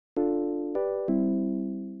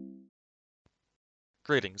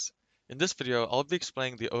Greetings. In this video, I'll be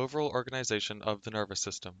explaining the overall organization of the nervous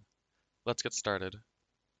system. Let's get started.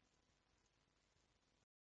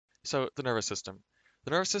 So, the nervous system. The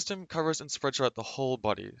nervous system covers and spreads throughout the whole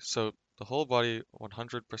body. So, the whole body,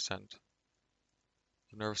 100%.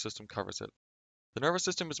 The nervous system covers it. The nervous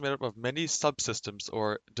system is made up of many subsystems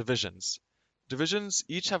or divisions. Divisions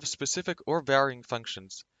each have specific or varying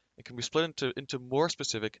functions and can be split into more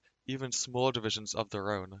specific, even small divisions of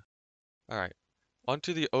their own. Alright,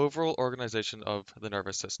 onto the overall organization of the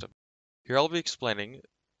nervous system. Here I'll be explaining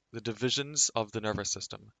the divisions of the nervous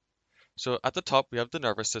system. So at the top we have the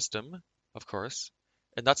nervous system, of course,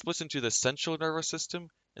 and that splits into the central nervous system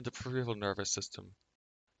and the peripheral nervous system.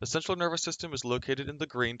 The central nervous system is located in the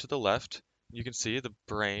green to the left. You can see the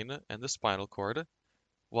brain and the spinal cord,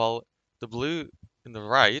 while the blue in the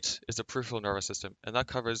right is the peripheral nervous system, and that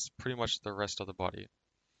covers pretty much the rest of the body.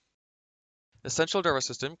 The central nervous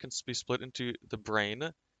system can be split into the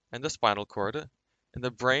brain and the spinal cord, and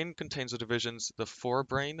the brain contains the divisions the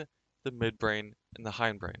forebrain, the midbrain, and the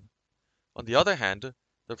hindbrain. On the other hand,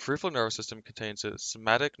 the peripheral nervous system contains the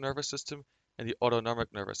somatic nervous system and the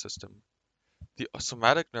autonomic nervous system. The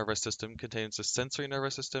somatic nervous system contains the sensory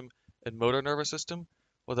nervous system and motor nervous system,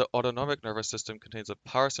 while the autonomic nervous system contains the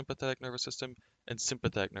parasympathetic nervous system and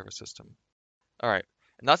sympathetic nervous system. Alright,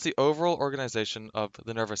 and that's the overall organization of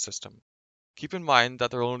the nervous system. Keep in mind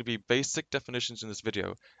that there will only be basic definitions in this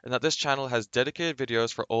video, and that this channel has dedicated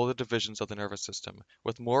videos for all the divisions of the nervous system,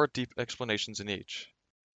 with more deep explanations in each.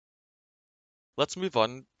 Let's move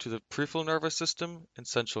on to the peripheral nervous system and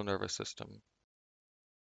central nervous system.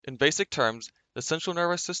 In basic terms, the central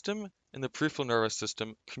nervous system and the peripheral nervous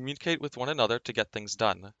system communicate with one another to get things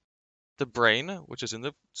done. The brain, which is in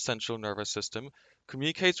the central nervous system,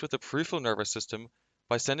 communicates with the peripheral nervous system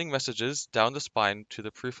by sending messages down the spine to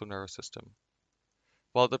the peripheral nervous system,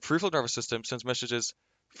 while the peripheral nervous system sends messages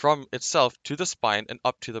from itself to the spine and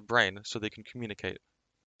up to the brain so they can communicate.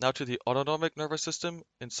 Now to the autonomic nervous system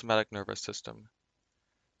and somatic nervous system.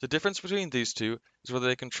 The difference between these two is whether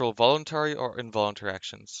they control voluntary or involuntary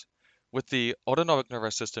actions, with the autonomic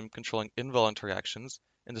nervous system controlling involuntary actions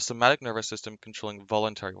and the somatic nervous system controlling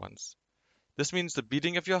voluntary ones. This means the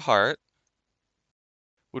beating of your heart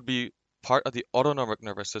would be part of the autonomic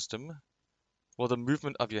nervous system, while the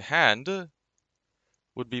movement of your hand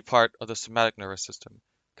would be part of the somatic nervous system,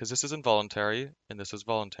 because this is involuntary and this is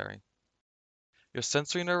voluntary. Your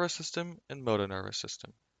sensory nervous system and motor nervous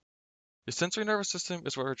system. Your sensory nervous system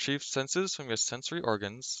is what retrieves senses from your sensory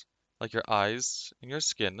organs, like your eyes and your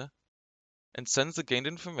skin, and sends the gained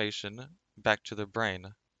information back to the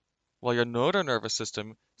brain, while your motor nervous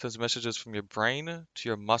system sends messages from your brain to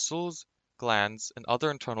your muscles, glands, and other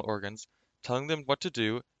internal organs, telling them what to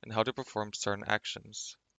do and how to perform certain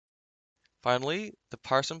actions. Finally, the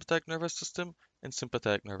parasympathetic nervous system and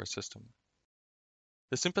sympathetic nervous system.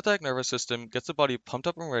 The sympathetic nervous system gets the body pumped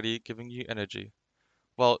up and ready, giving you energy,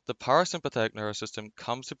 while the parasympathetic nervous system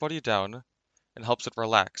calms the body down and helps it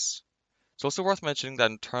relax. It's also worth mentioning that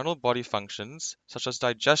internal body functions, such as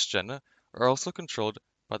digestion, are also controlled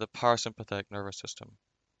by the parasympathetic nervous system.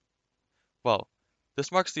 Well,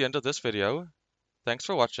 this marks the end of this video. Thanks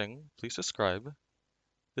for watching. Please subscribe.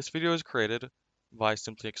 This video is created by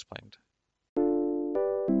Simply Explained.